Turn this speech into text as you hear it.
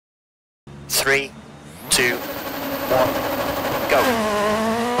3, 2, 1, go.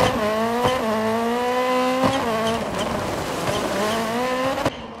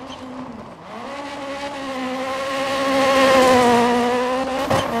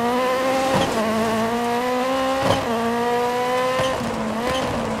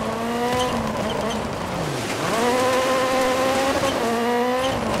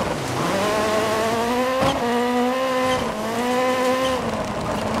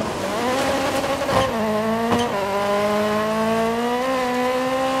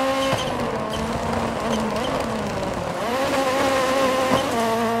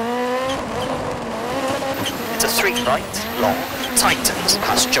 Into 3 right, long, tightens,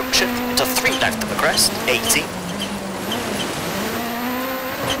 past junction, into 3 left of the crest, 80.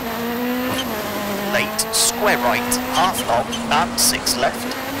 Late, square right, half long, and 6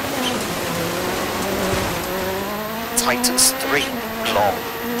 left. Tightens 3, long,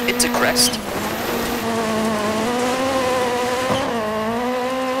 into crest.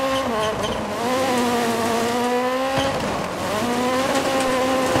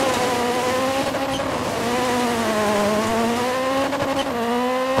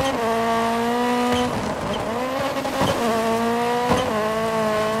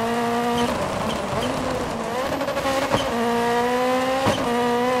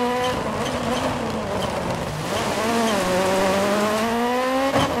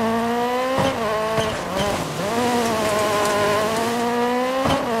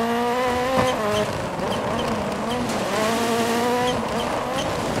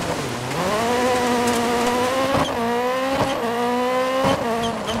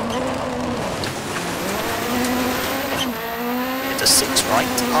 Into 6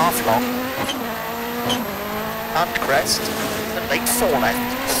 right, half long, and crest, and late 4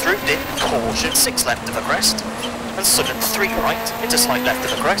 left, through dip, caution, 6 left of the crest, and sudden 3 right, into slight left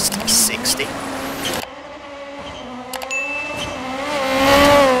of the crest, 60.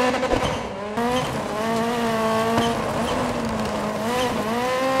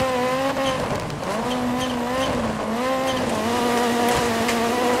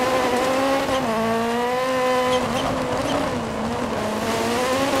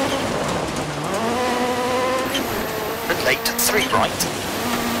 Late 3 right,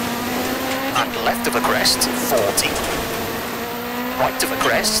 and left of a crest, 40, right of a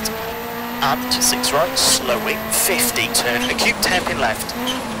crest, and 6 right, slowing, 50, turn acute, 10 pin left.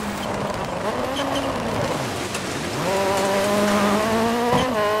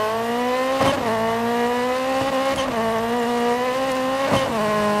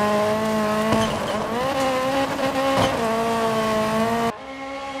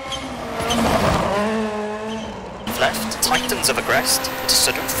 Left, tightens of a crest, into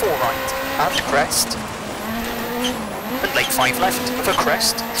sudden 4 right, and crest, and late 5 left of a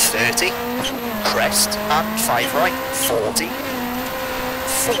crest, 30, crest, and 5 right, 40,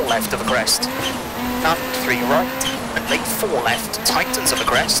 4 left of a crest, and 3 right, and late 4 left, tightens of a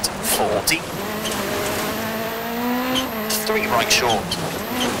crest, 40, 3 right short,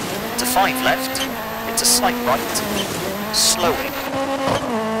 into 5 left, into slight right, slowing.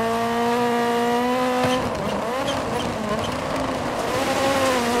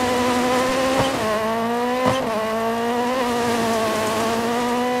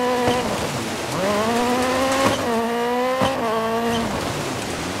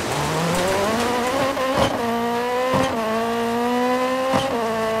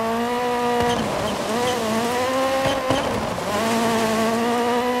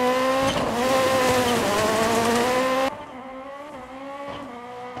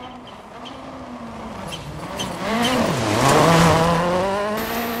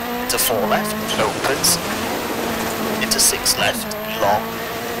 Into 4 left, opens, into 6 left, long,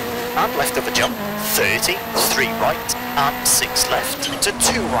 and left of a jump, 30, 3 right, and 6 left, into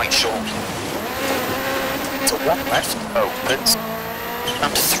 2 right short, into 1 left, opens,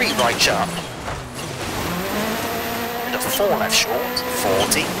 and 3 right sharp, into 4 left short,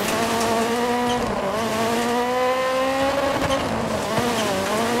 40,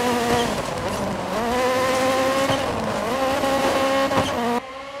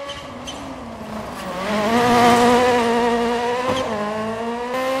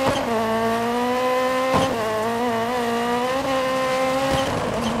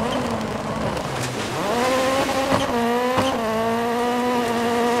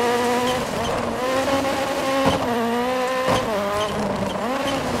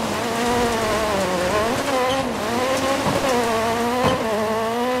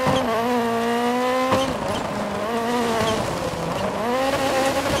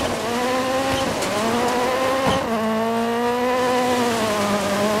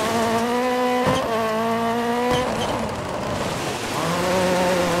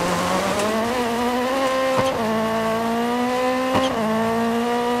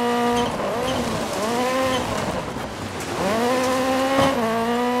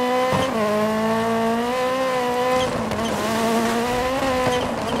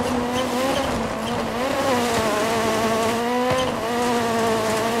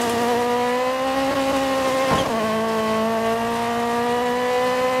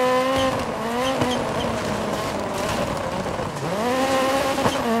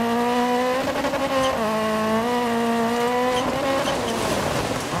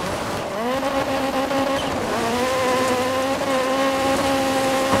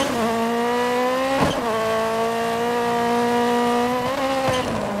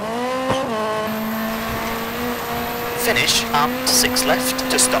 finish and 6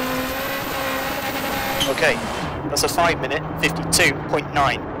 left to stop. Okay, that's a 5 minute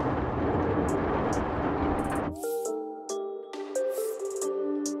 52.9.